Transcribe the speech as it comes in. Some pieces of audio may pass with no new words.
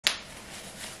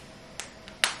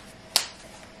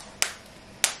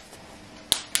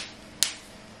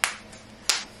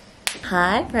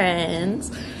Hi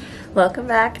friends, welcome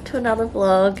back to another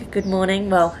vlog. Good morning,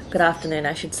 well good afternoon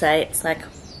I should say. It's like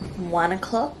 1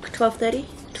 o'clock, 12:30,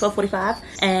 12:45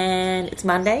 and it's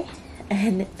Monday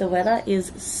and the weather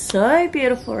is so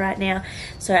beautiful right now.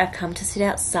 So I've come to sit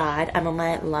outside. I'm on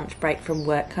my lunch break from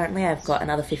work currently. I've got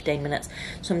another 15 minutes,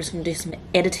 so I'm just going to do some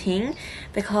editing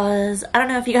because I don't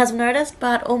know if you guys have noticed,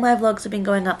 but all my vlogs have been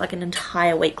going up like an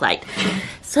entire week late.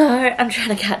 So I'm trying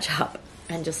to catch up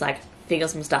and just like figure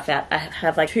some stuff out. I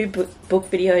have like 2 book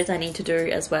videos I need to do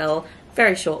as well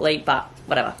very shortly, but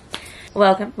whatever.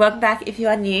 Welcome back if you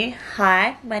are new.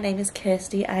 Hi, my name is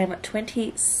Kirsty. I am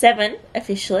 27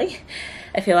 officially.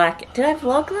 I feel like, did I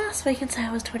vlog last week and say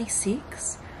I was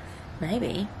 26?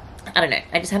 Maybe. I don't know.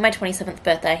 I just had my 27th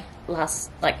birthday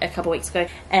like a couple weeks ago,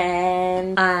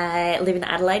 and I live in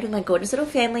Adelaide with my gorgeous little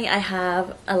family. I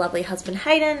have a lovely husband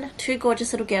Hayden, 2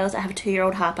 gorgeous little girls. I have a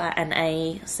 2-year-old Harper and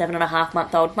a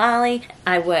 7.5-month-old Marley.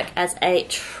 I work as a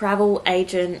travel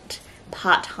agent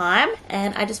part-time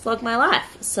and I just vlog my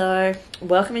life. So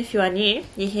welcome if you are new.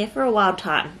 You're here for a wild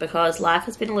time because life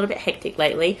has been a little bit hectic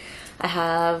lately. I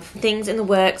have things in the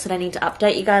works that I need to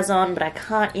update you guys on, but I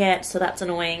can't yet, so that's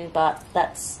annoying, but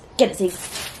that's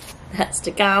that's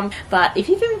to come. But if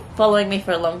you've been following me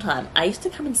for a long time, I used to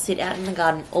come and sit out in the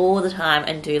garden all the time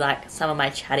and do like some of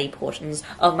my chatty portions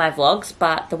of my vlogs,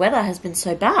 but the weather has been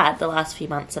so bad the last few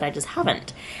months that I just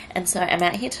haven't. And so I'm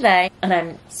out here today and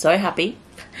I'm so happy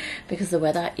because the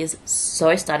weather is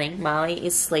so stunning. Marley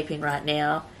is sleeping right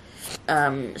now.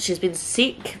 She's been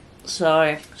sick,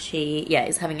 so she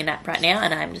is having a nap right now,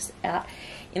 and I'm just out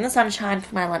in the sunshine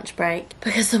for my lunch break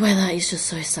because the weather is just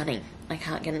so stunning. I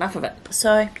can't get enough of it.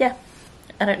 So yeah,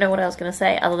 I don't know what I was going to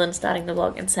say other than starting the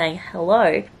vlog and saying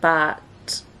hello, but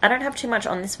I don't have too much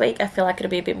on this week. I feel like it'll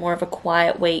be a bit more of a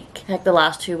quiet week. Like the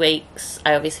last 2 weeks,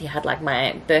 I obviously had like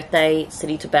my birthday,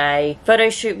 City to Bay photo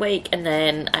shoot week, and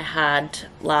then I had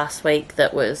last week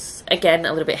that was again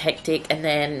a little bit hectic, and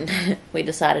then we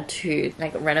decided to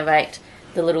like renovate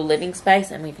the little living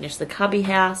space and we finished the cubby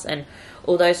house and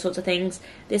all those sorts of things.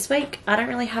 This week, I don't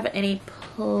really have any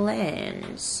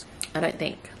plans. I don't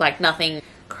think. Like nothing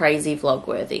crazy vlog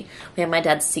worthy. We have my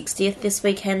dad's 60th this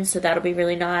weekend, so that'll be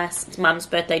really nice. It's Mum's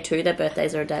birthday too. Their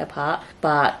birthdays are a day apart,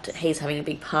 but he's having a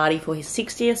big party for his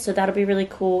 60th, so that'll be really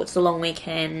cool. It's a long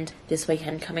weekend this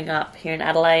weekend coming up here in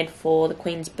Adelaide for the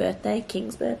Queen's birthday,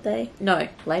 King's birthday. No,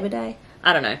 Labor Day.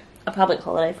 I don't know. A public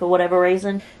holiday for whatever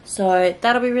reason. So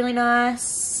that'll be really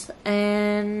nice,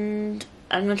 and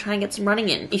I'm going to try and get some running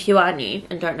in. If you are new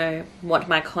and don't know what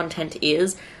my content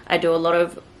is, I do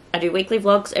weekly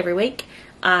vlogs every week.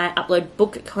 I upload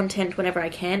book content whenever I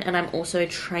can, and I'm also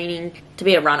training to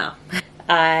be a runner.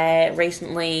 I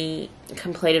recently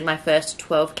completed my first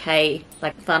 12K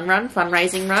like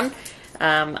fundraising run.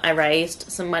 I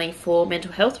raised some money for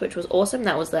mental health, which was awesome.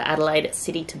 That was the Adelaide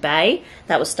City to Bay.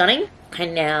 That was stunning.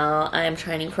 And now I am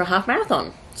training for a half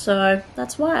marathon. So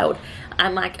that's wild.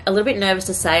 I'm like a little bit nervous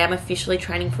to say I'm officially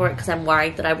training for it because I'm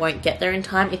worried that I won't get there in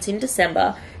time. It's in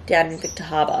December down in Victor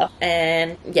Harbour,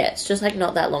 and yeah, it's just like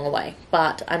not that long away.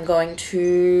 But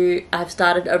I've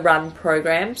started a run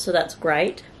program, so that's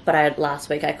great. But last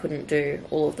week I couldn't do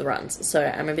all of the runs, so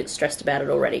I'm a bit stressed about it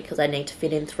already because I need to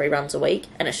fit in 3 runs a week,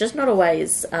 and it's just not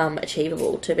always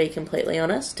achievable, to be completely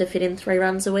honest, to fit in 3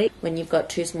 runs a week when you've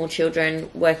got 2 small children,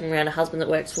 working around a husband that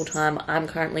works full time. I'm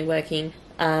currently working.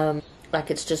 Like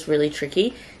it's just really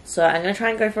tricky. So I'm going to try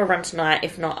and go for a run tonight.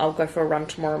 If not, I'll go for a run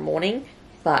tomorrow morning.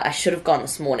 But I should have gone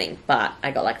this morning, but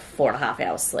I got like 4.5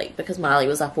 hours sleep because Marley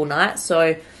was up all night.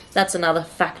 So that's another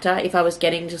factor. If I was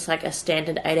getting just like a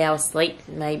standard 8-hour sleep,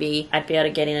 maybe I'd be able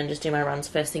to get in and just do my runs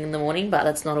first thing in the morning, but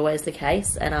that's not always the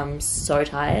case, and I'm so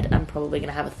tired. I'm probably going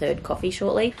to have a 3rd coffee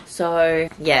shortly. So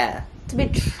yeah, it's a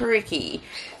bit tricky.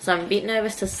 So I'm a bit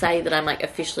nervous to say that I'm like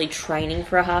officially training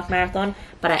for a half marathon,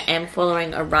 but I am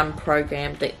following a run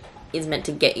program that is meant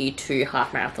to get you to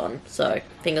half marathon. So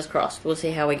fingers crossed. We'll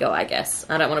see how we go, I guess.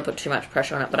 I don't want to put too much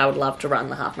pressure on it, but I would love to run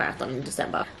the half marathon in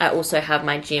December. I also have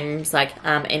my gym's like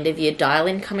end of year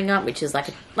dial-in coming up, which is like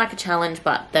a challenge,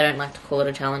 but they don't like to call it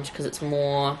a challenge because it's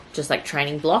more just like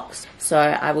training blocks. So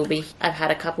I've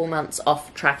had a couple months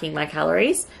off tracking my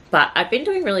calories, but I've been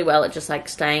doing really well at just like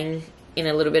staying in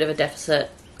a little bit of a deficit.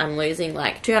 I'm losing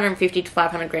like 250 to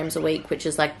 500 grams a week, which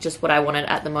is like just what I wanted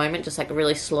at the moment, just like a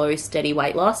really slow, steady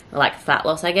weight loss, or like fat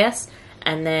loss, I guess.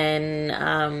 And then,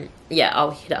 I'll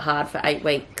hit it hard for 8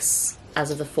 weeks as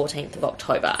of the 14th of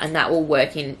October, and that will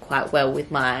work in quite well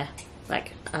with my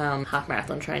like half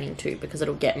marathon training too, because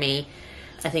it'll get me,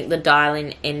 I think the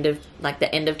end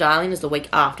of dial-in is the week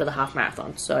after the half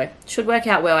marathon, so it should work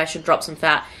out well. I should drop some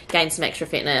fat, gain some extra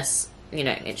fitness, you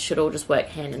know, it should all just work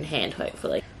hand in hand,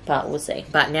 hopefully. but we'll see.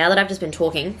 But now that I've just been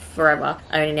talking forever,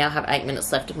 I only now have 8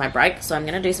 minutes left of my break, so I'm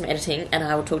going to do some editing and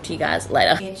I will talk to you guys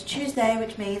later. It's Tuesday,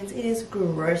 which means it is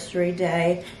grocery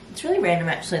day. It's really random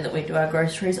actually that we do our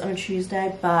groceries on a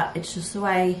Tuesday, but it's just the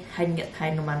way Hayden gets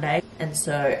paid on Monday. And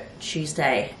so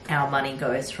Tuesday, our money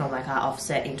goes from like our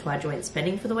offset into our joint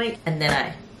spending for the week, and then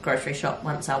I grocery shop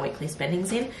once our weekly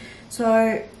spending's in.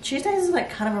 So Tuesdays is like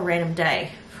kind of a random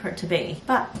day for it to be,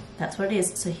 but that's what it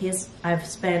is. So I've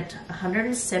spent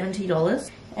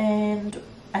 $170 and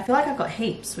I feel like I've got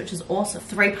heaps, which is awesome.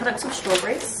 3 punnets of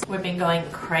strawberries. We've been going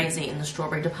crazy in the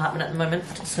strawberry department at the moment.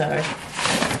 So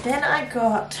then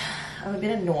I'm a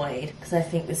bit annoyed because I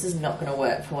think this is not going to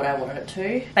work for what I wanted it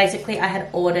to. Basically, I had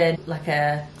ordered like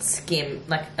a skim,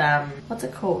 like, what's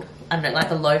it called? I don't know,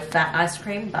 like a low fat ice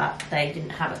cream, but they didn't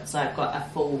have it. So I've got a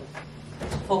full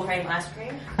cream ice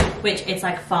cream, which it's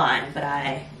like fine,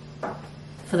 but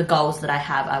for the goals that I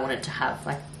have, I wanted to have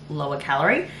like lower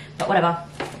calorie, but whatever.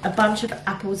 A bunch of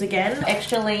apples again,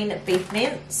 extra lean beef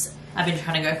mince. I've been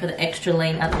trying to go for the extra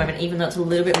lean at the moment, even though it's a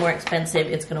little bit more expensive,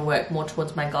 it's gonna work more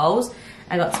towards my goals.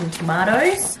 I got some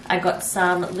tomatoes. I got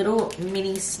some little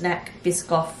mini snack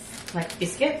Biscoff like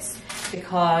biscuits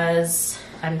because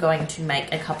I'm going to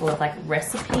make a couple of like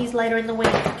recipes later in the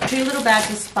week. 2 little bags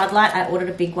of Spud Light. I ordered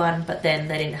a big one, but then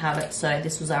they didn't have it, so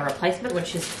this was our replacement,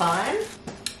 which is fine.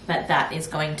 But that is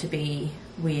going to be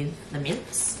with the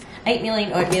mince. 8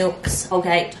 million oat milks,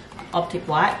 Colgate Optic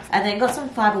White, and then got some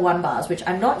Fibre One bars, which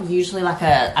I'm not usually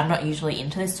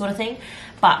into this sort of thing.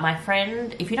 But my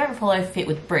friend, if you don't follow Fit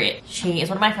with Brit, she is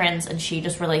one of my friends and she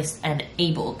just released an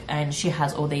ebook and she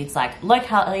has all these like low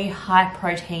calorie, high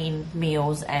protein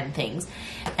meals and things.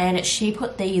 And she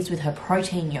put these with her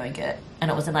protein yogurt and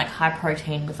it was in like high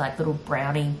protein with like little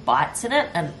brownie bites in it.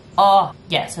 And oh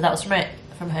yeah, so that was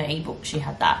from her ebook. She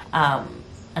had that.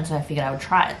 And so I figured I would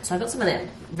try it. So I got some of them.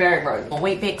 Very road.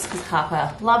 Wheat Bix because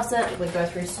Harper loves it. We go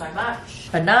through so much.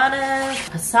 Bananas,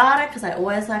 passata because I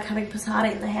always like having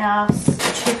passata in the house.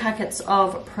 2 packets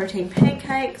of protein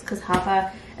pancakes because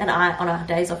Harper and I, on our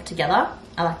days off together,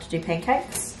 I like to do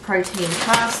pancakes. Protein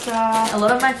pasta. A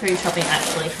lot of my food shopping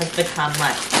actually has become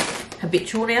like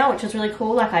habitual now, which is really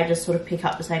cool. Like I just sort of pick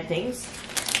up the same things.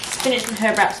 Spinach and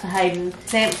herb wraps for Hayden,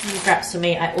 Samson's wraps for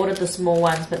me. I ordered the small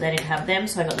ones, but they didn't have them,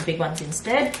 so I got the big ones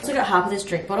instead. So I got half of this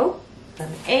drink bottle.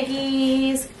 Some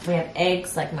eggies. We have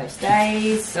eggs like most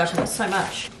days. Gosh, I got so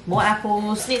much. More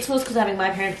apples, schnitzels because having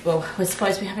my parents, well, we're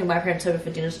supposed to be having my parents over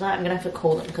for dinner tonight. I'm gonna have to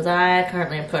call them because I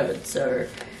currently have COVID, so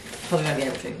probably won't be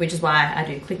able to, which is why I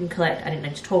do click and collect. I didn't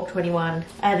need to talk to anyone.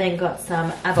 I then got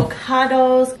some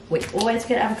avocados. We always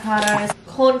get avocados.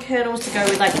 Corn kernels to go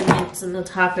with like the mince and the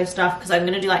taco stuff because I'm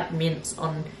going to do like mince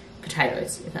on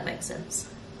potatoes, if that makes sense.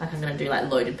 Like I'm going to do like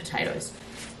loaded potatoes.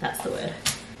 That's the word.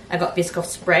 I got Biscoff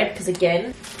spread because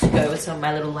again, to go with some of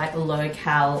my little like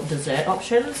low-cal dessert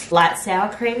options. Light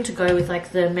sour cream to go with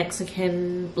like the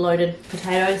Mexican loaded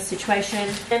potatoes situation.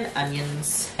 And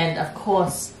onions. And of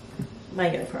course, my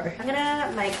GoPro. I'm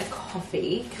gonna make a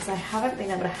coffee because I haven't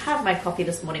been able to have my coffee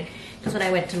this morning because when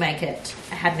I went to make it,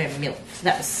 I had no milk. So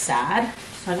that was sad.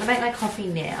 So I'm gonna make my coffee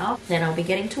now. Then I'll be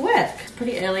getting to work. It's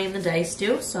pretty early in the day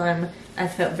still, so I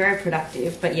felt very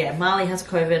productive. But yeah, Marley has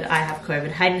COVID, I have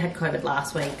COVID. Hayden had COVID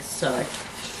last week, so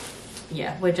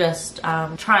yeah, we're just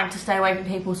trying to stay away from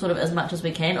people sort of as much as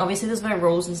we can. Obviously there's no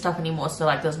rules and stuff anymore, so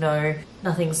like there's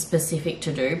nothing specific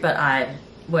to do, but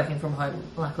working from home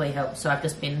luckily helps, so I've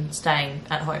just been staying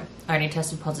at home. I only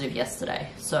tested positive yesterday,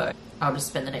 so I'll just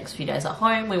spend the next few days at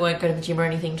home. We won't go to the gym or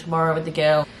anything tomorrow with the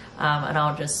girl, and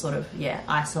I'll just sort of, yeah,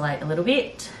 isolate a little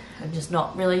bit and just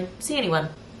not really see anyone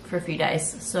for a few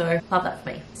days. So love that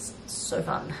for me. It's so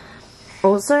fun.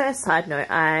 Also, a side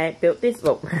note, I built this,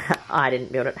 well, I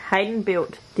didn't build it. Hayden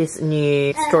built this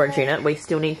new storage unit. We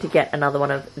still need to get another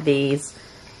one of these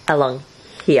along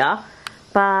here.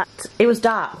 But it was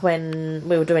dark when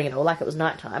we were doing it all, like it was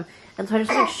nighttime. And so I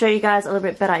just want to show you guys a little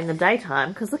bit better in the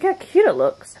daytime, because look how cute it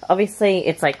looks. Obviously,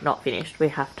 it's like not finished. We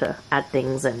have to add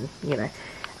things and, you know.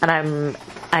 And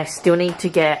I still need to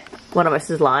get one of us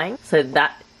is lying. So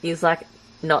that is like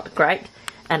not great.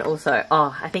 And also,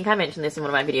 oh, I think I mentioned this in one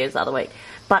of my videos the other week.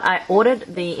 But I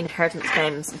ordered the Inheritance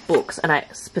Games books, and I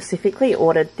specifically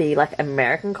ordered the like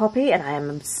American copy, and I am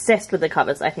obsessed with the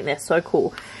covers. I think they're so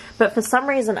cool. But for some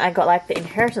reason, I got like the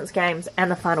Inheritance Games and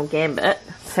the Final Gambit.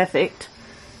 Perfect.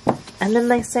 And then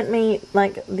they sent me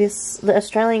like the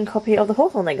Australian copy of the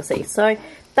Hawthorne Legacy. So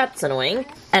that's annoying.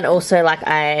 And also like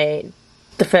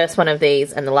the first one of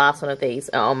these and the last one of these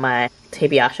are on my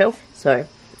TBR shelf. So,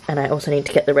 and I also need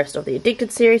to get the rest of the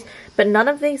Addicted series. But none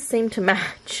of these seem to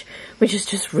match, which is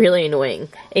just really annoying.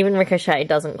 Even Ricochet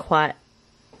doesn't quite,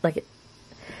 like,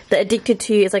 The Addicted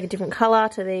to is like a different colour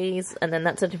to these, and then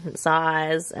that's a different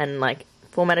size and like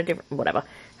format a different, whatever.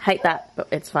 Hate that, but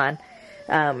it's fine.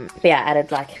 But yeah, I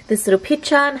added like this little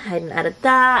picture, and Hayden added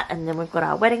that, and then we've got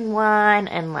our wedding wine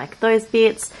and like those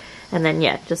bits, and then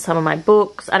yeah, just some of my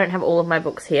books. I don't have all of my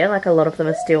books here, like a lot of them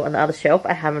are still on the other shelf.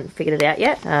 I haven't figured it out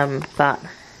yet, but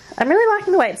I'm really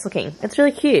liking the way it's looking. It's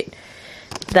really cute.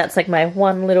 That's like my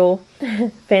one little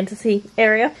fantasy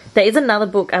area. There is another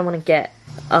book I want to get.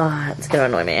 Oh, it's gonna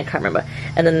annoy me, I can't remember.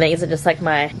 And then these are just like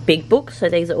my big books, so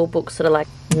these are all books that are like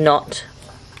not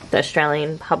the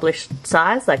Australian published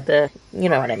size, like the, you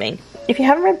know what I mean. If you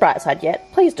haven't read Brightside yet,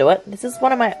 please do it. This is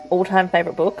one of my all-time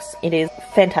favourite books. It is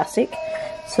fantastic.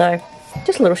 So,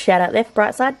 just a little shout out there for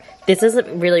Brightside. This is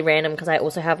really random because I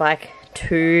also have like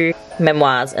 2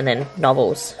 memoirs and then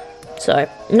novels. So,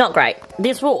 not great.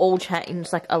 This will all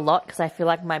change like a lot because I feel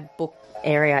like my book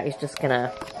area is just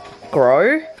gonna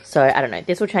grow. So, I don't know.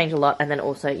 This will change a lot. And then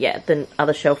also, yeah, the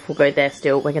other shelf will go there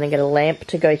still. We're going to get a lamp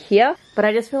to go here. But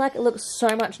I just feel like it looks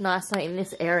so much nicer in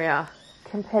this area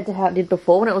compared to how it did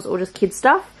before when it was all just kid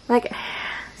stuff. Like,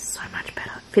 so much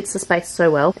better. Fits the space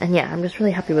so well. And yeah, I'm just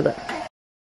really happy with it.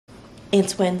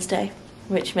 It's Wednesday,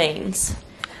 which means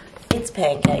it's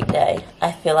pancake day.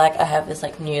 I feel like I have this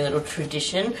like new little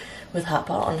tradition with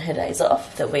Harper on her days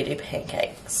off that we do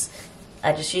pancakes.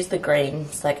 I just use the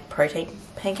greens, like protein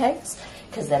pancakes,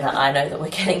 because then I know that we're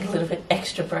getting a little bit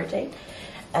extra protein.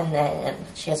 And then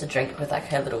she has a drink with like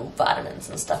her little vitamins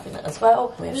and stuff in it as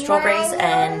well. We have strawberries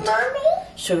and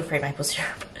sugar-free maple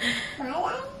syrup.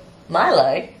 Milo?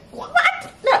 Milo? What?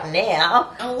 Not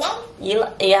now. You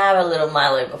have a little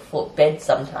Milo before bed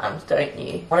sometimes, don't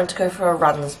you? I wanted to go for a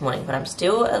run this morning, but I'm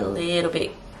still a little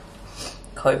bit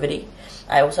COVID-y.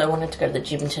 I also wanted to go to the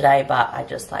gym today, but I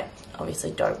just like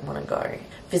obviously don't want to go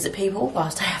visit people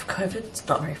whilst I have COVID. It's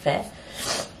not very fair.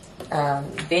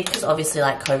 Because obviously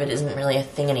like COVID isn't really a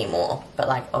thing anymore, but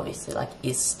like obviously like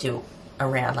is still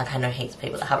around. Like I know heaps of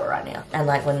people that have it right now, and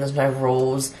like when there's no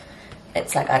rules,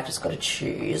 it's like I've just got to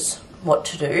choose what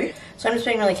to do. So I'm just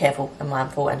being really careful and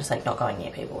mindful and just like not going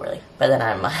near people really. But then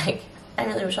I'm like, I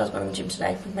really wish I was going to the gym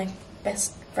today with my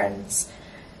best friends,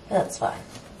 but that's fine.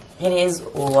 It is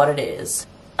what it is.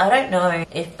 I don't know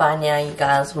if by now you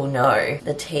guys will know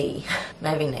the tea.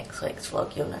 Maybe next week's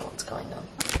vlog you'll know what's going on.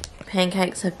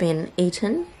 Pancakes have been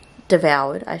eaten,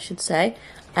 devoured I should say.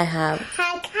 I have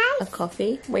a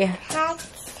coffee. We had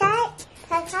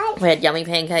yummy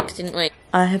pancakes, didn't we?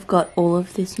 I have got all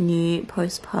of this new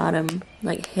postpartum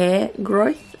like hair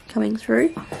growth coming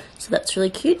through, so that's really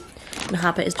cute. And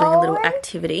Harper is doing a little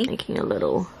activity, making a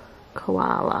little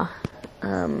koala,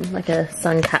 like a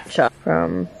sun catcher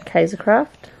from Kaisercraft,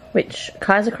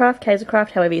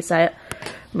 however you say it.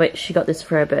 Which she got this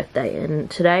for her birthday, and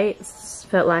today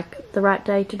felt like the right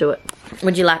day to do it.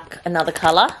 Would you like another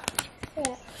colour?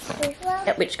 Yeah. This one?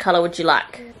 Yep, which colour would you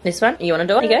like? This one? You want to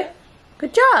do it? Here you go.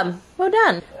 Good job. Well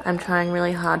done. I'm trying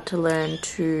really hard to learn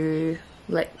to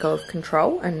let go of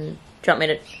control, and do you want me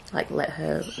to like let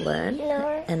her learn?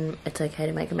 No. And it's okay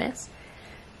to make a mess.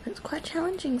 It's quite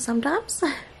challenging sometimes.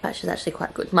 But she's actually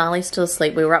quite good. Marley's still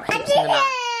asleep. We were up heaps in the night.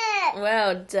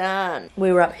 Well done.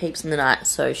 We were up heaps in the night,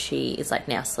 so she is like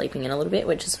now sleeping in a little bit,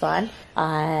 which is fine.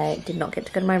 I did not get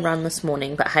to go to my run this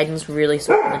morning, but Hayden's really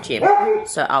sore from the gym,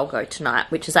 so I'll go tonight,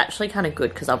 which is actually kind of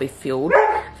good because I'll be fueled.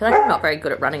 I feel like I'm not very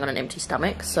good at running on an empty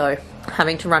stomach, so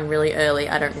having to run really early,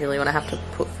 I don't really want to have to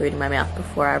put food in my mouth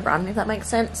before I run, if that makes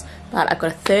sense. But I've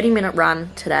got a 30-minute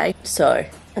run today, so,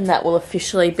 and that will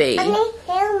officially be...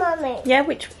 Mommy. Yeah,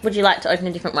 which would you like to open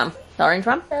a different one? The orange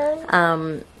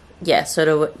one? Yeah, so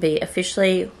it'll be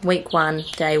officially week 1,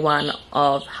 day 1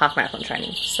 of half marathon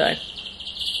training. So,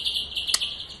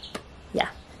 yeah.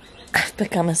 I've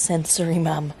become a sensory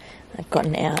mum. I've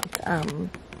gotten out.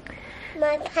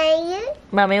 My playing?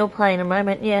 Mummy will play in a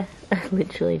moment, yeah.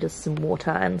 Literally just some water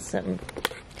and some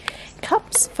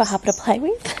cups for Harper to play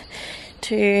with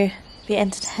to be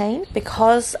entertained.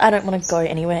 Because I don't want to go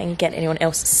anywhere and get anyone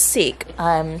else sick,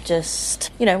 I'm just,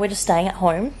 you know, we're just staying at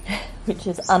home, which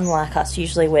is unlike us.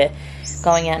 Usually we're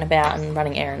going out and about and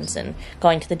running errands and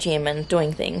going to the gym and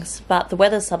doing things. But the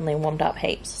weather's suddenly warmed up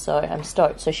heaps, so I'm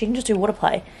stoked. So she can just do water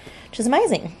play, which is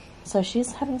amazing. So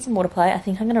she's having some water play. I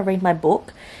think I'm going to read my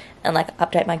book and like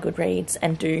update my Goodreads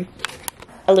and do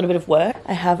a little bit of work.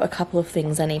 I have a couple of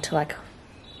things I need to like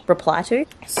reply to.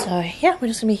 So yeah, we're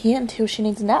just gonna be here until she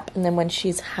needs a nap, and then when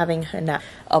she's having her nap,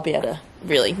 I'll be able to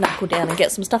really knuckle down and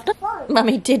get some stuff done.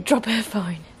 Mummy did drop her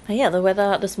phone. But yeah, the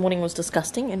weather this morning was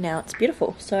disgusting and now it's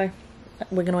beautiful. So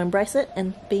we're gonna embrace it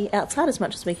and be outside as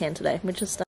much as we can today, which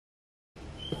is stuff.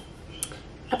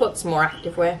 I bought some more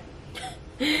activewear.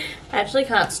 I actually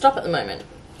can't stop at the moment.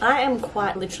 I am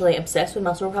quite literally obsessed with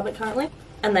Muscle Republic currently,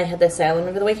 and they had their sale on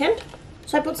over the weekend.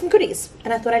 So I bought some goodies,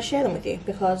 and I thought I'd share them with you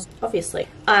because obviously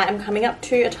I am coming up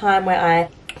to a time where I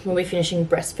will be finishing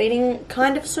breastfeeding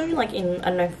kind of soon, like in, I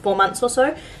don't know, 4 months or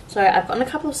so. So I've gotten a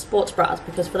couple of sports bras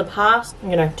because for the past,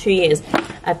 2 years,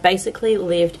 I've basically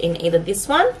lived in either this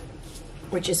one,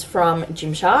 which is from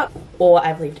Gymshark, or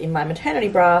I've lived in my maternity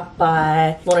bra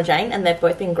by Lorna Jane, and they've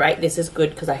both been great. This is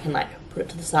good because I can like put it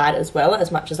to the side as well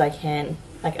as much as I can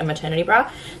like a maternity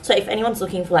bra. So if anyone's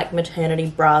looking for like maternity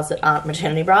bras that aren't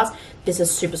maternity bras, this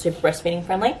is super breastfeeding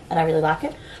friendly and I really like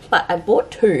it. But I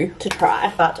bought 2 to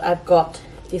try, but I've got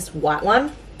this white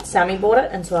one. Sammy bought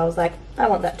it, and so I was like, I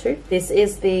want that too. This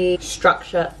is the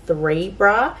Structure 3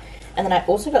 bra, and then I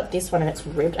also got this one, and it's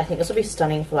ribbed. I think this will be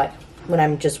stunning for like when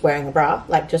I'm just wearing a bra,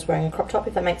 like just wearing a crop top,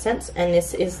 if that makes sense. And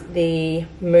this is the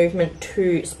Movement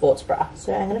 2 sports bra.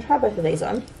 So I'm gonna try both of these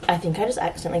on. I think I just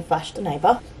accidentally flashed a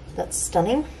neighbor. That's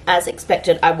stunning. As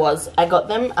expected, I got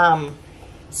them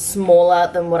smaller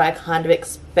than what I kind of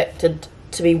expected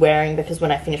to be wearing, because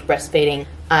when I finish breastfeeding,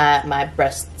 my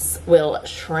breasts will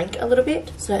shrink a little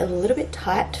bit. So a little bit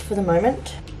tight for the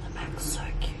moment. The back's so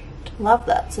cute. Love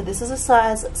that. So this is a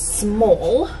size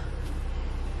small.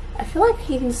 I feel like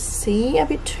you can see a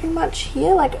bit too much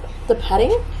here, like the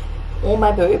padding or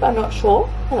my boob, I'm not sure.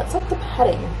 And it's like the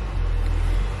padding.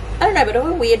 I don't know, but I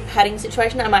have a weird padding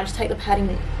situation. I might just take the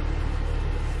padding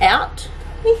out.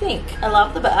 What do you think? I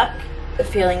love the back, but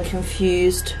feeling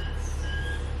confused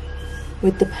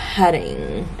with the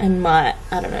padding and my,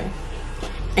 I don't know.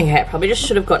 Okay, I probably just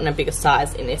should have gotten a bigger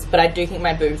size in this, but I do think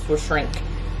my boobs will shrink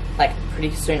like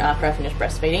pretty soon after I finish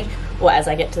breastfeeding, or as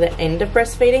I get to the end of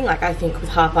breastfeeding. Like I think with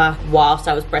Harper, whilst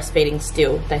I was breastfeeding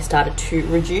still, they started to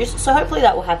reduce. So hopefully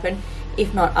that will happen.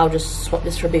 If not, I'll just swap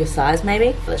this for a bigger size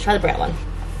maybe. Let's try the brown one.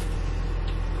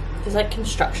 There's like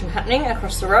construction happening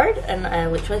across the road, and I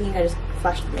literally think I just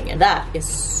flashed them again. That is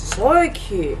so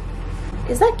cute.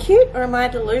 Is that cute, or am I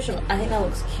delusional? I think that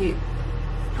looks cute.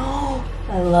 Oh,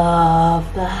 I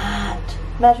love that.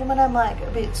 Imagine when I'm like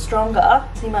a bit stronger,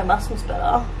 see my muscles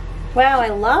better. Wow, I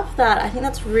love that. I think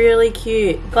that's really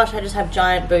cute. Gosh, I just have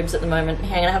giant boobs at the moment.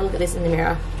 Hey, I'm gonna have a look at this in the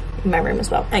mirror in my room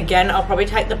as well. Again, I'll probably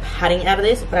take the padding out of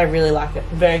this, but I really like it.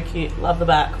 Very cute. Love the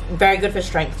back. Very good for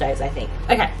strength days, I think.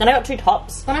 Okay, then I got 2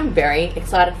 tops. One I'm very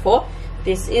excited for.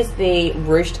 This is the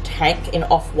ruched tank in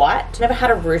off-white. Never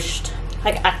had a ruched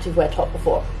like activewear top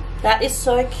before. That is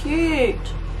so cute.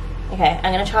 Okay,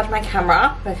 I'm gonna charge my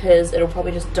camera because it'll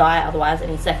probably just die otherwise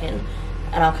any second,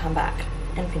 and I'll come back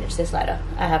and finish this later.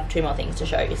 I have 2 more things to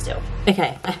show you still.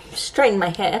 Okay, I've straightened my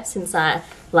hair since I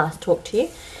last talked to you.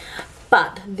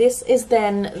 But this is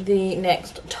then the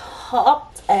next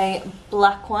top, a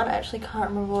black one. I actually can't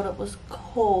remember what it was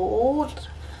called.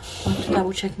 I'll have to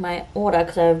double check my order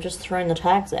because I've just thrown the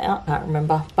tags out. Can't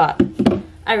remember, but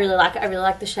I really like it. I really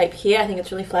like the shape here. I think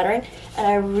it's really flattering. And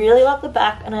I really love the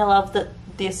back, and I love that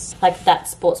this, like that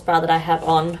sports bra that I have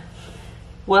on,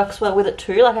 works well with it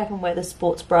too. Like I can wear the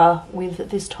sports bra with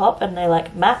this top and they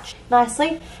like match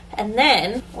nicely. And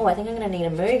then, oh, I think I'm gonna need a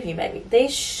movie maybe.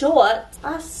 These shorts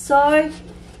are so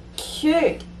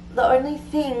cute. The only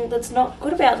thing that's not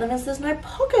good about them is there's no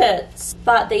pockets.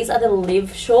 But these are the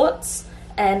Live shorts,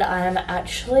 and I am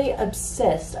actually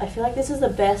obsessed. I feel like this is the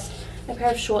best a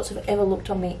pair of shorts have ever looked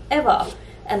on me ever.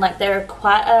 And like they're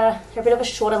a bit of a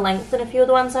shorter length than a few of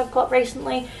the ones I've got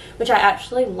recently, which I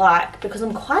actually like because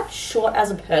I'm quite short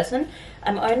as a person.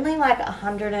 I'm only like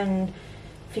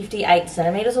 158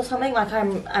 centimeters or something. Like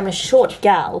I'm a short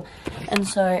gal, and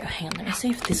so hang on, let me see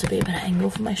if this will be a better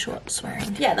angle for my short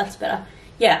swearing. Yeah, that's better.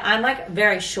 Yeah, I'm like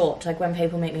very short. Like when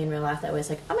people meet me in real life, they're always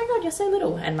like, oh my god, you're so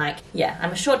little. And like, yeah,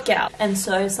 I'm a short gal. And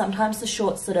so sometimes the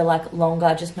shorts that are like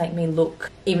longer just make me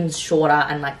look even shorter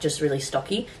and like just really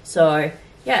stocky. So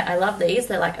yeah, I love these.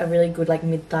 They're like a really good like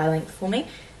mid-thigh length for me.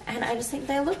 And I just think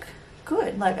they look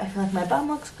good. Like I feel like my bum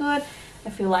looks good. I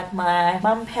feel like my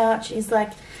bum pouch is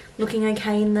like looking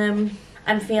okay in them.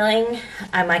 I'm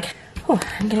like, oh,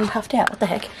 I'm getting puffed out. What the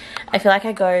heck? I feel like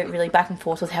I go really back and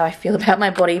forth with how I feel about my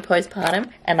body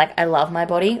postpartum. And like I love my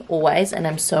body always, and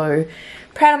I'm so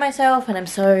proud of myself, and I'm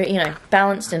so, you know,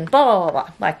 balanced and blah, blah, blah,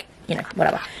 blah. Like, you know,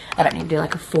 whatever. I don't need to do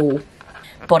like a full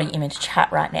body image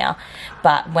chat right now.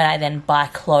 But when I then buy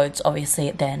clothes,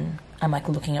 obviously then I'm like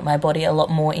looking at my body a lot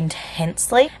more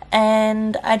intensely,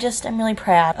 and I just am really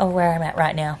proud of where I'm at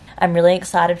right now. I'm really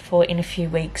excited for in a few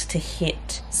weeks to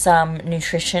hit some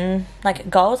nutrition like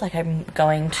goals. Like I'm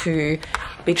going to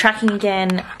be tracking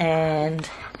again, and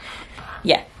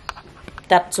yeah,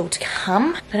 that's all to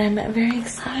come. But I'm very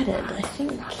excited. I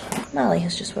think Marley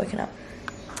has just woken up.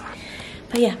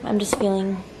 But yeah, I'm just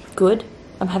feeling good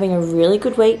I'm having a really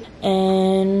good week,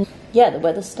 and yeah, the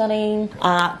weather's stunning.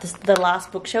 The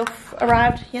last bookshelf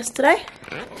arrived yesterday,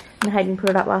 and Hayden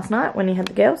put it up last night when he had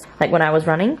the girls. Like when I was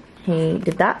running, he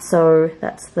did that. So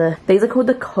that's these are called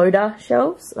the Coda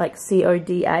shelves, like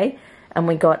C-O-D-A, and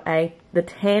we got the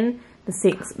 10, the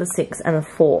 6, the 6, and the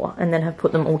 4, and then have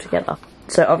put them all together.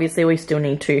 So obviously we still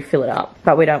need to fill it up,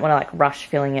 but we don't want to like rush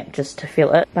filling it just to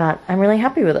fill it. But I'm really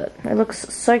happy with it. It looks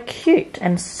so cute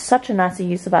and such a nicer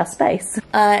use of our space.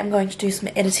 I am going to do some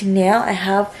editing now.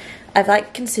 I've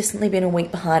like consistently been a week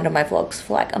behind on my vlogs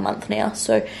for like a month now,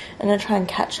 so I'm gonna try and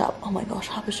catch up. Oh my gosh,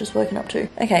 Harper's just woken up too.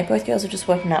 Okay, both girls have just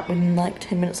woken up within like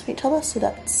 10 minutes of each other, so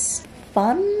that's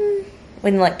fun.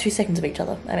 Within like 2 seconds of each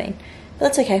other, I mean. But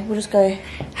that's okay, we'll just go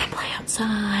and play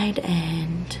outside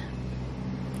and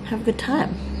have a good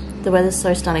time. The weather's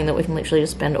so stunning that we can literally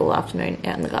just spend all afternoon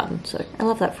out in the garden, so I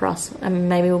love that for us. And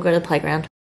maybe we'll go to the playground.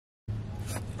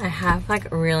 I have like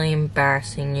really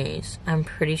embarrassing news. I'm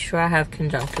pretty sure I have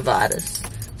conjunctivitis,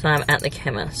 so I'm at the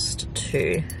chemist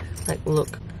to like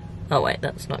look. Oh wait,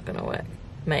 that's not gonna work.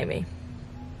 Maybe.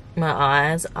 My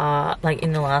eyes are like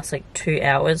in the last like 2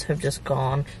 hours have just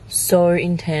gone so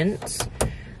intense,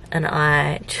 and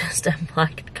I just am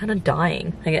like kind of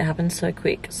dying. Like it happens so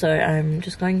quick. So I'm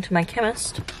just going to my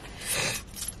chemist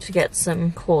to get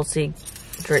some Corsi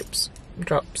drops,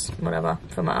 whatever,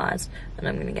 for my eyes. And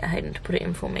I'm gonna get Hayden to put it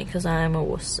in for me because I'm a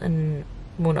wuss and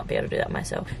will not be able to do that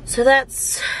myself. So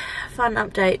that's a fun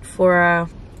update for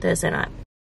Thursday night.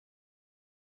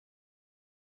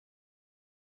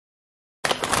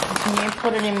 Can you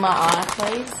put it in my eye,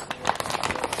 please?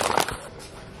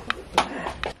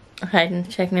 Hayden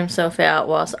checking himself out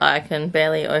whilst I can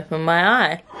barely open my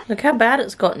eye. Look how bad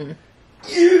it's gotten.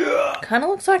 Yeah. Kind of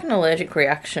looks like an allergic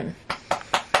reaction.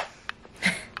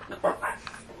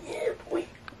 Yeah, boy.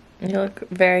 You look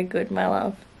very good, my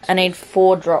love. I need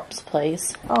 4 drops,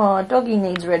 please. Oh, doggy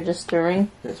needs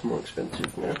registering. It's more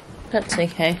expensive now. That's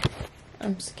okay.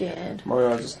 I'm scared. My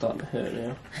eyes are starting to hurt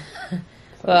now.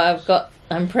 Well,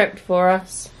 I'm prepped for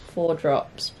us. 4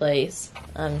 drops, please.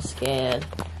 I'm scared.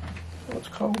 Oh, it's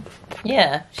cold.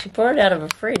 Yeah, she brought it out of a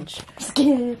fridge. I'm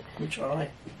scared. Which eye?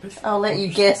 I'll let you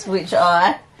guess which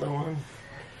eye. The one.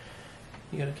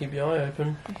 You gotta keep your eye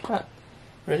open. What?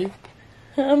 Ready?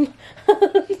 I'm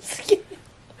scared.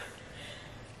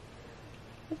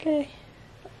 Okay.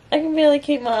 I can barely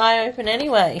keep my eye open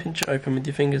anyway. Pinch it open with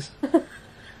your fingers.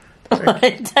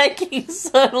 It's taking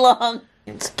so long.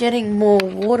 It's getting more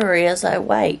watery as I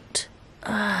wait.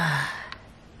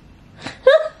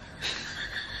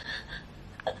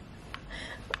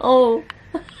 Oh,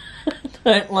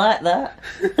 don't like that.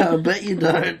 I bet you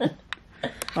don't.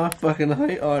 I fucking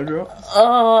hate eye drops.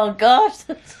 Oh gosh,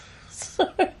 that's so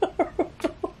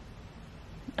horrible.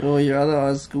 Oh, your other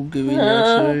eye's all gooey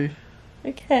now too.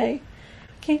 Okay,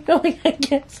 keep going. I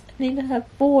guess I need to have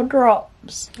 4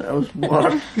 drops. That was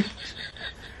 1.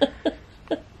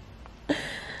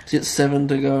 It's 7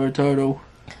 to go total.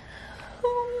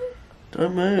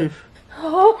 Don't move.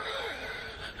 Oh.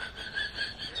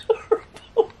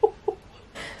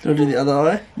 Do you want to do the other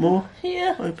eye more?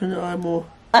 Yeah. Open the eye more.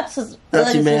 That's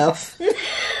your mouth.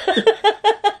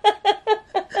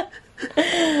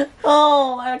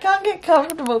 Oh, I can't get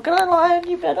comfortable. Can I lie on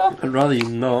you better? I'd rather you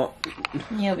not.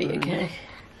 You'll be okay.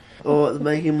 Oh, it's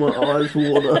making my eyes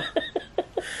water.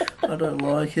 I don't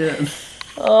like it.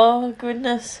 Oh,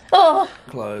 goodness. Oh.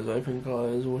 Close, open,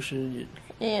 close, wash it.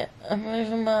 Yeah, I'm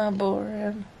moving my ball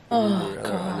around. Oh,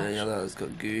 God. The other eye's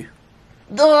got goo.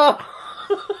 Oh.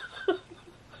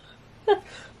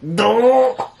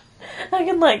 Don't! I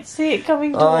can like see it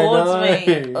coming towards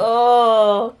me.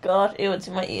 Oh god, ew, it's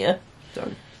in my ear.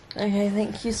 Done. Okay,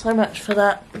 thank you so much for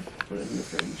that. Put it in the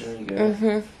fridge, there you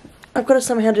go. I've got to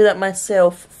somehow do that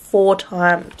myself 4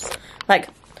 times. Like,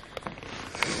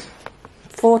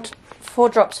 4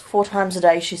 drops 4 times a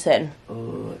day, she said.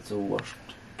 Oh, it's all washed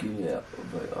goo out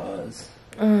of my eyes.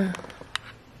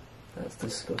 That's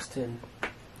disgusting.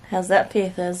 How's that for your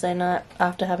Thursday night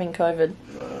after having COVID?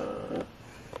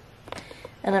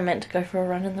 And I meant to go for a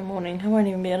run in the morning. I won't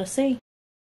even be able to see.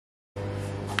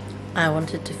 I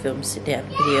wanted to film sit-down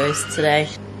videos today.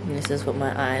 And this is what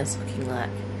my eye is looking like.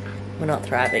 We're not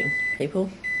thriving, people.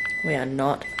 We are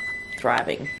not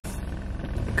thriving.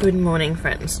 Good morning,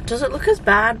 friends. Does it look as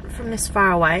bad from this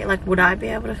far away? Like, would I be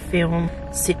able to film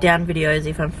sit-down videos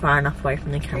if I'm far enough away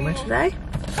from the camera today?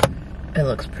 It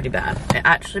looks pretty bad. It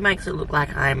actually makes it look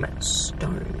like I'm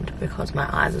stoned because my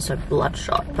eyes are so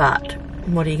bloodshot. But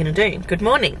what are you gonna do? Good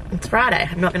morning. It's Friday.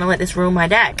 I'm not gonna let this ruin my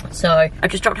day. So I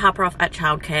just dropped Harper off at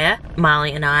childcare.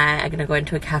 Marley and I are gonna go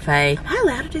into a cafe. Am I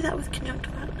allowed to do that with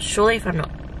conjunctivitis? Surely if I'm not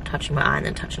touching my eye and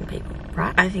then touching people,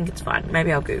 right? I think it's fine.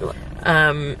 Maybe I'll Google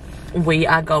it. We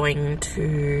are going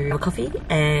to have a coffee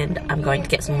and I'm going to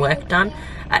get some work done.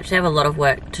 I actually have a lot of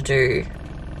work to do.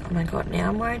 Oh my god, now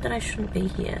I'm worried that I shouldn't be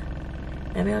here.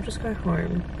 Maybe I'll just go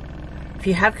home. If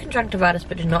you have conjunctivitis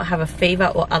but do not have a fever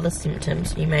or other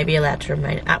symptoms, you may be allowed to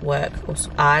remain at work.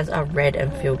 Also, eyes are red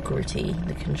and feel gritty.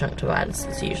 The conjunctivitis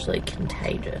is usually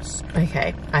contagious.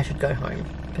 Okay, I should go home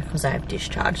because I have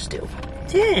discharge still.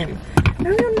 Damn,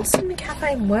 everyone was in the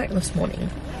cafe and work this morning.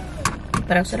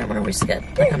 But I also don't want to risk it.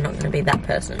 Like, I'm not going to be that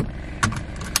person.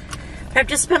 I've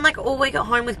just spent like all week at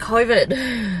home with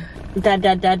COVID.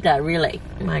 Really?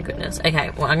 My goodness. Okay,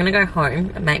 well, I'm gonna go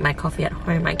home and make my coffee at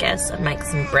home, I guess, and make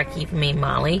some brekkie for me and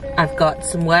Marley. I've got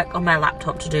some work on my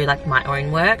laptop to do, like my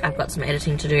own work. I've got some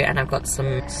editing to do, and I've got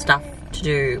some stuff to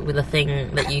do with a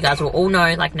thing that you guys will all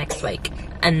know, like, next week.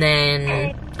 And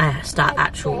then I start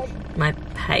my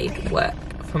paid work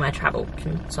for my travel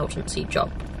consultancy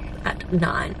job at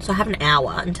 9. So I have an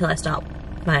hour until I start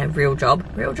my real job.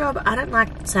 Real job, I don't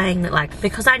like saying that, like,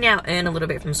 because I now earn a little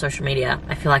bit from social media,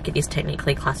 I feel like it is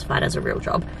technically classified as a real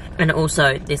job. And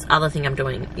also, this other thing I'm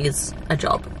doing is a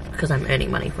job because I'm earning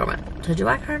money from it. So do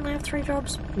I currently have 3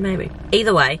 jobs? Maybe.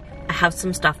 Either way, I have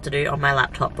some stuff to do on my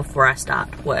laptop before I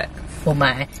start work for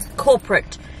my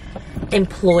corporate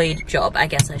employed job, I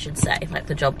guess I should say, like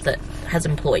the job that has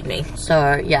employed me.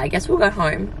 So yeah, I guess we'll go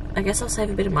home. I guess I'll save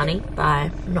a bit of money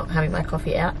by not having my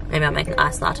coffee out. Maybe I'll make an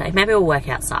iced latte. Maybe we'll work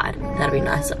outside. That'll be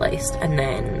nice at least. And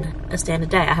then a standard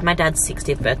day. I have my dad's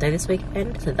 60th birthday this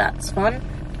weekend, so that's fun.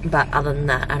 But other than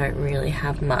that, I don't really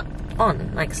have much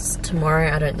on. Like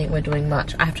tomorrow, I don't think we're doing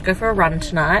much. I have to go for a run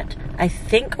tonight. I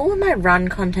think all of my run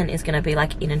content is going to be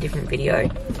like in a different video.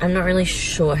 I'm not really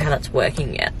sure how that's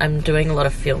working yet. I'm doing a lot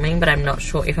of filming, but I'm not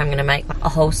sure if I'm going to make a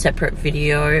whole separate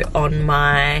video on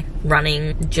my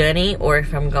running journey or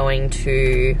if I'm going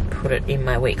to put it in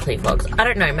my weekly vlogs. I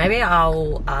don't know. Maybe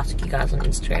I'll ask you guys on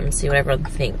Instagram and see what everyone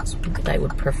thinks they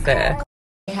would prefer.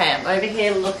 Okay, I'm over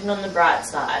here looking on the bright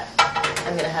side.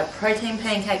 I'm gonna have protein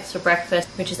pancakes for breakfast,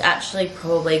 which is actually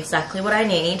probably exactly what I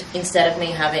need, instead of me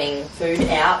having food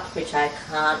out, which I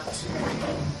can't,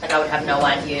 like I would have no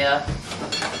idea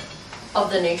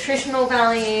of the nutritional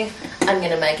value. I'm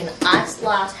gonna make an iced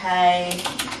latte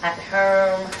at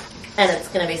home, and it's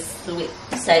gonna be sweet,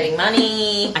 saving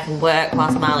money. I can work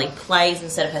whilst Marley plays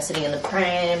instead of her sitting in the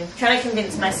pram. I'm trying to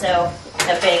convince myself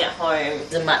that being at home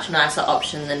is a much nicer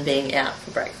option than being out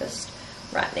for breakfast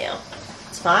right now.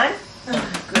 It's fine.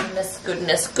 Oh, goodness,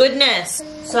 goodness, goodness.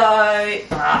 So,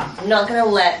 I'm not gonna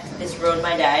let this ruin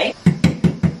my day.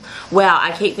 Wow,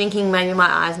 I keep thinking maybe my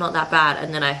eye's not that bad,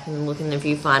 and then I can look in the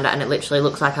viewfinder and it literally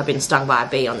looks like I've been stung by a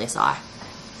bee on this eye.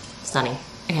 Stunning.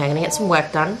 Okay, I'm gonna get some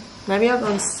work done. Maybe I'll go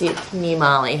and sit near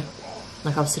Marley.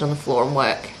 Like I'll sit on the floor and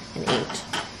work and eat.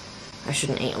 I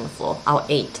shouldn't eat on the floor. I'll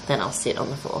eat, then I'll sit on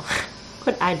the floor.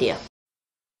 Good idea.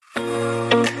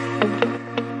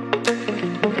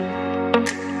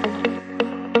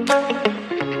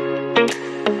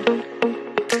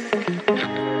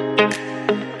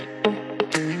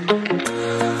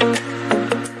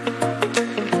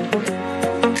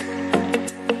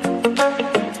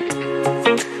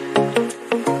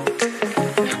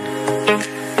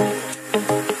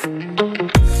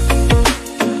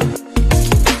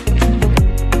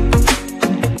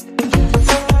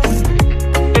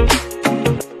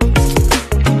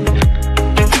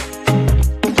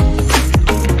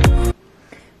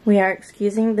 We are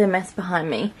excusing the mess behind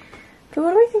me. But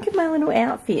what do I think of my little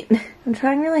outfit? I'm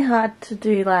trying really hard to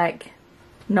do like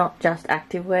not just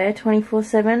activewear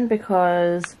 24/7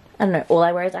 because I don't know, all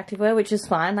I wear is activewear, which is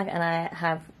fine. Like, and I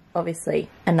have obviously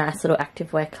a nice little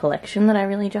activewear collection that I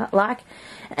really like.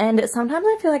 And sometimes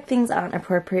I feel like things aren't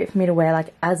appropriate for me to wear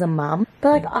like as a mum.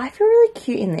 But like I feel really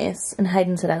cute in this, and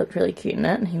Hayden said I looked really cute in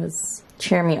it, and he was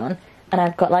cheering me on. And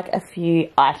I've got like a few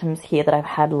items here that I've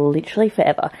had literally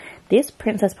forever. This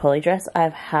Princess Polly dress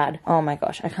I've had, oh my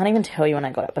gosh, I can't even tell you when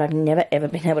I got it, but I've never ever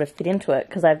been able to fit into it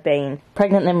because I've been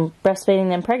pregnant then breastfeeding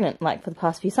then pregnant like for the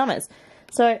past few summers.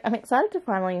 So I'm excited to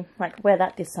finally like wear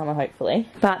that this summer hopefully.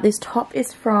 But this top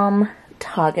is from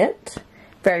Target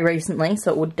very recently,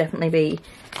 so it would definitely be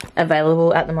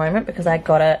available at the moment because I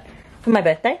got it for my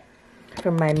birthday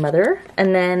from my mother.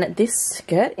 And then this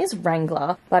skirt is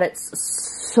Wrangler, but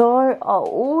it's so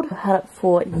old. I've had it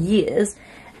for years.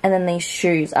 And then these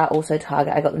shoes are also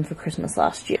Target. I got them for Christmas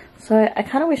last year. So I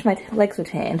kind of wish my legs were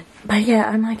tanned. But yeah,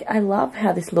 I'm like, I love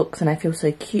how this looks and I feel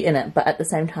so cute in it. But at the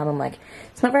same time, I'm like,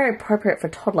 it's not very appropriate for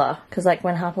a toddler. Because like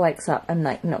when Harper wakes up, I'm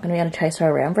like not going to be able to chase her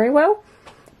around very well.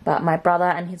 But my brother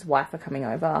and his wife are coming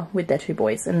over with their 2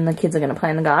 boys. And the kids are going to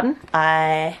play in the garden.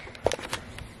 Have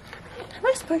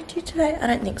I spoke to you today? I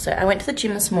don't think so. I went to the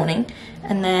gym this morning,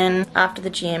 and then after the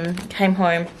gym, came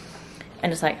home,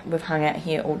 and just like, we've hung out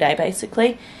here all day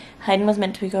basically. Hayden was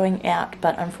meant to be going out,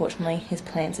 but unfortunately his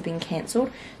plans have been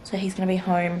cancelled, so he's going to be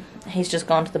home. He's just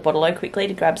gone to the Bottle-O quickly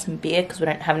to grab some beer because we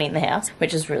don't have any in the house,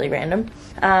 which is really random.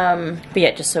 But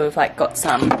yeah, just so we've like got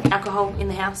some alcohol in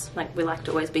the house. Like, we like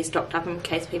to always be stocked up in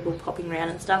case people popping around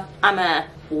and stuff. I'm a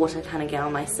water kind of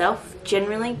gal myself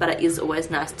generally, but it is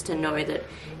always nice to know that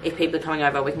if people are coming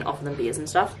over, we can offer them beers and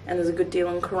stuff. And there's a good deal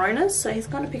on Coronas, so he's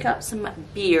going to pick up some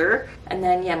beer. And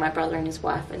then, yeah, my brother and his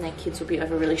wife and their kids will be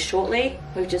over really shortly.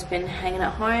 We've just been hanging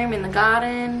at home in the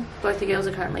garden. Both the girls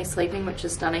are currently sleeping, which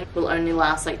is stunning. Will only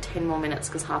last like 10 more minutes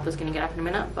because Harper's going to get up in a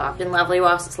minute, but it's been lovely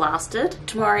whilst it's lasted.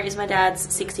 Tomorrow is my dad's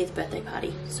 60th birthday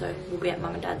party, so we'll be at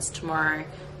Mum and Dad's tomorrow,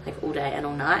 like all day and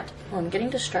all night. Oh, I'm getting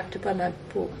distracted by my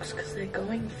books because they're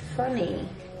going funny.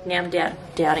 Now I'm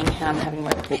doubting how I'm having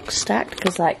my books stacked,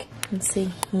 because like you can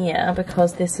see here,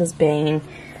 because this has been,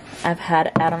 I've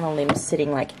had out on a limb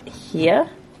sitting like here,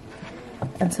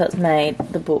 and so it's made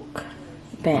the book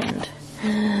bend.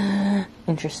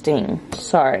 Interesting.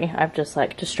 Sorry, I've just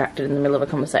like distracted in the middle of a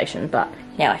conversation, but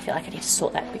now I feel like I need to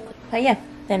sort that quickly. But yeah,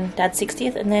 then Dad's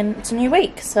 60th, and then it's a new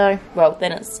week, so, well,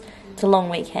 then it's a long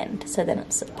weekend, so then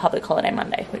it's a public holiday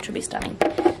Monday, which will be stunning.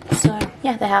 So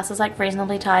yeah, the house is like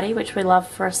reasonably tidy, which we love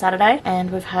for a Saturday, and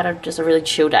we've had just a really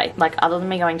chill day. Like, other than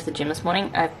me going to the gym this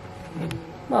morning, I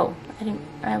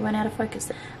went out of focus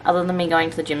there. Other than me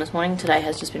going to the gym this morning, today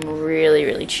has just been really,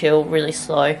 really chill, really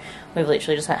slow. We've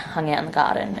literally just like hung out in the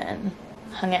garden and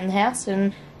hung out in the house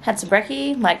and had some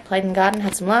brekkie, like played in the garden,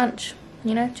 had some lunch,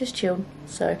 you know, just chilled.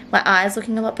 So my eye's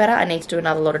looking a lot better. I need to do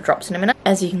another lot of drops in a minute.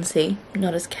 As you can see,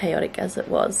 not as chaotic as it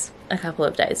was a couple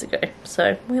of days ago,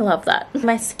 so we love that.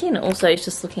 My skin also is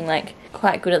just looking like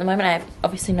quite good at the moment. I have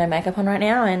obviously no makeup on right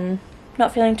now and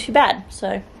not feeling too bad,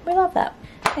 so we love that.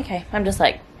 Okay, I'm just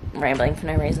like rambling for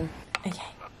no reason.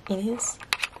 Okay, it is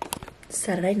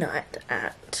Saturday night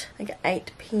at like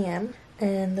 8 PM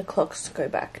and the clocks go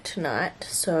back tonight,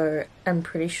 so I'm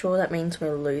pretty sure that means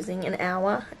we're losing an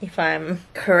hour if I'm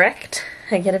correct.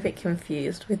 I get a bit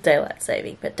confused with daylight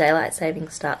saving, but daylight saving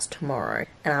starts tomorrow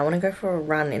and I want to go for a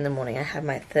run in the morning. I have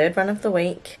my 3rd run of the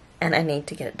week and I need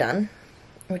to get it done,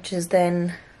 which is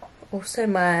then also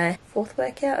my 4th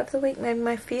workout of the week, maybe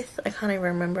my 5th. I can't even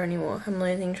remember anymore. I'm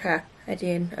losing track. I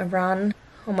did a run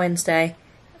on Wednesday.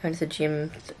 I went to the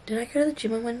gym. Did I go to the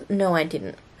gym on Wednesday? No, I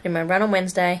didn't. I did my run on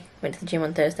Wednesday, went to the gym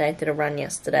on Thursday, did a run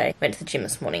yesterday, went to the gym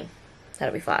this morning.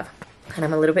 That'll be 5. And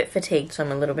I'm a little bit fatigued, so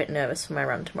I'm a little bit nervous for my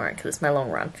run tomorrow because it's my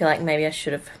long run. I feel like maybe I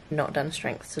should have not done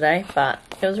strength today, but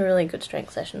it was a really good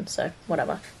strength session, so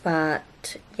whatever. But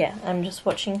yeah, I'm just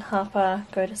watching Harper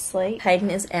go to sleep. Hayden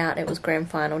is out. It was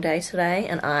grand final day today,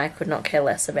 and I could not care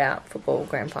less about football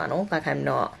grand final. Like, I'm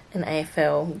not an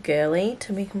AFL girly,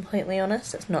 to be completely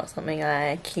honest. It's not something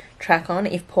I keep track on.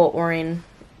 If Port were in,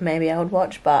 maybe I would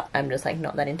watch, but I'm just like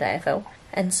not that into AFL.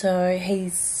 And so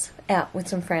he's out with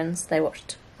some friends. They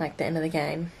watched like the end of the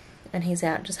game and he's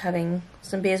out just having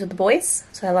some beers with the boys,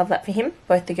 so I love that for him.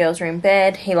 Both the girls are in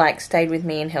bed. He like stayed with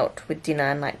me and helped with dinner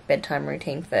and like bedtime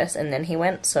routine first, and then he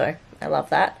went, so I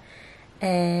love that.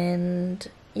 And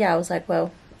yeah, I was like,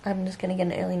 well, I'm just gonna get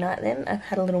an early night then. I've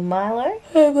had a little Milo.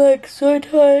 I'm like so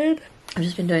tired. I've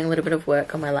just been doing a little bit of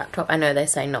work on my laptop. I know they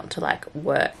say not to like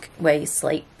work where you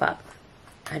sleep, but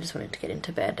I just wanted to get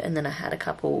into bed, and then I had a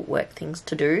couple work things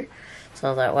to do, so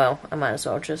I was like, well, I might as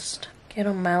well just get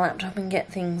on my laptop and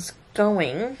get things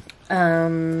going.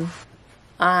 We'll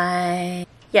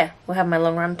have my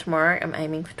long run tomorrow. I'm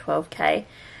aiming for 12k,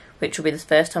 which will be the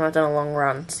first time I've done a long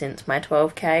run since my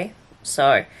 12k,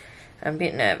 so I'm a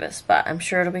bit nervous, but I'm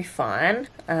sure it'll be fine.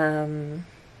 Why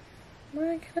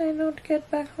can I not get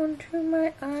back onto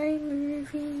my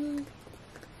iMovie?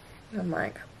 I'm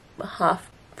like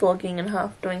half vlogging and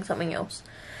half doing something else.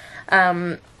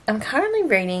 I'm currently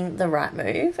reading The Right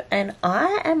Move and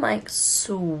I am like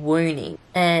swooning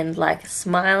and like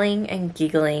smiling and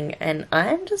giggling, and I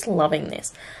am just loving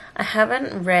this. I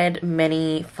haven't read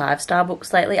many 5-star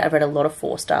books lately. I've read a lot of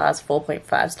 4 stars,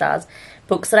 4.5 stars,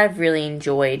 books that I've really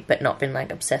enjoyed but not been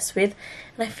like obsessed with,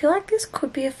 and I feel like this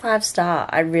could be a 5-star.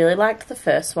 I really liked the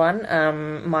first one,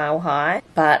 Mile High,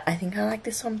 but I think I like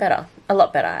this one better. A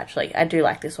lot better, actually. I do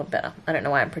like this one better. I don't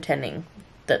know why I'm pretending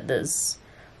that there's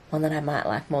one that I might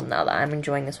like more than the other. I'm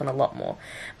enjoying this one a lot more,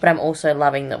 but I'm also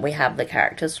loving that we have the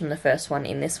characters from the first one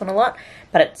in this one a lot.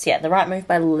 But it's, yeah, The Right Move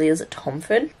by Liz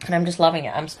Tomford, and I'm just loving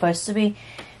it. I'm supposed to be,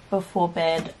 before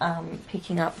bed,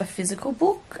 picking up a physical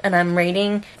book, and I'm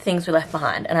reading Things We Left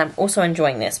Behind, and I'm also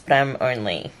enjoying this, but I'm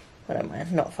only I don't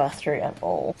mind, not far through at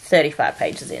all. 35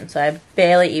 pages in, so I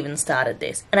barely even started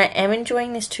this. And I am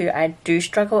enjoying this too. I do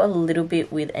struggle a little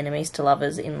bit with enemies to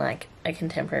lovers in like a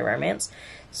contemporary romance.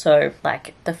 So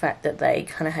like the fact that they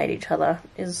kind of hate each other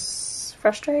is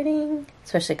frustrating,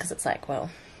 especially because it's like, well,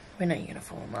 we know you're gonna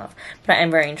fall in love. But I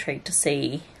am very intrigued to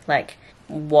see like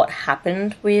what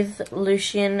happened with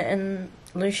Lucian,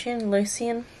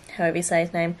 however you say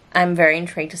his name. I'm very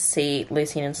intrigued to see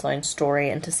Lucian and Sloane's story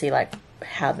and to see like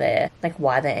how they're like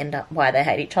why they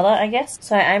hate each other, I guess.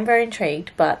 So I'm very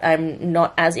intrigued, but I'm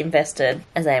not as invested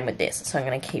as I am with this, so I'm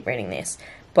going to keep reading this.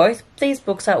 Both these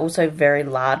books are also very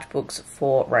large books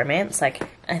for romance. Like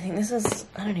I think this is,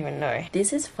 I don't even know,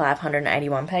 this is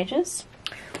 581 pages,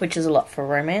 which is a lot for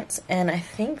romance, and I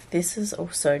think this is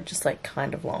also just like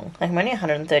kind of long. Like I'm only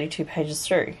 132 pages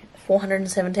through,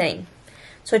 417.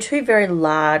 So 2 very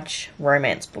large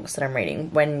romance books that I'm reading,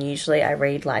 when usually I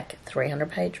read like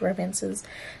 300-page romances.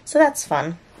 So that's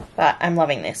fun, but I'm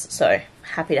loving this, so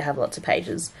happy to have lots of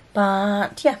pages.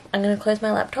 But yeah, I'm going to close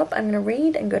my laptop, I'm going to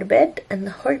read and go to bed and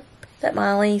hope that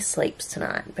Marley sleeps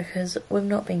tonight, because we've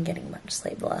not been getting much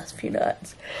sleep the last few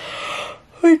nights.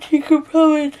 Which you could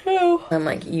probably tell. I'm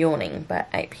like yawning by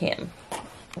 8 PM.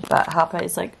 But Harper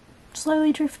is like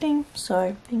slowly drifting,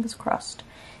 so fingers crossed.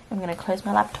 I'm going to close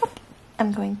my laptop.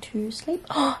 I'm going to sleep.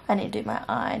 Oh, I need to do my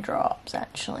eye drops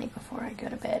actually before I go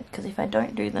to bed, because if I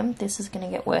don't do them, this is going to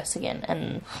get worse again,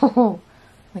 and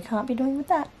we can't be doing with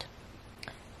that.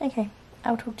 Okay,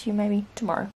 I'll talk to you maybe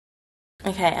tomorrow.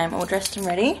 Okay, I'm all dressed and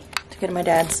ready to go to my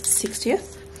dad's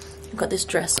 60th. I've got this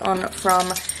dress on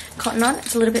from Cotton On.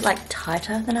 It's a little bit like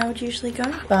tighter than I would usually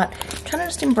go, but I'm trying to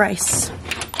just embrace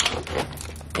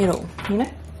it all, you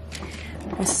know?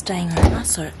 We're staying over,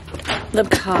 so the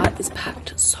car is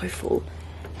packed so full,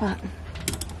 but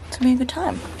it's gonna be a good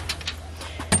time.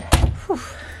 Whew.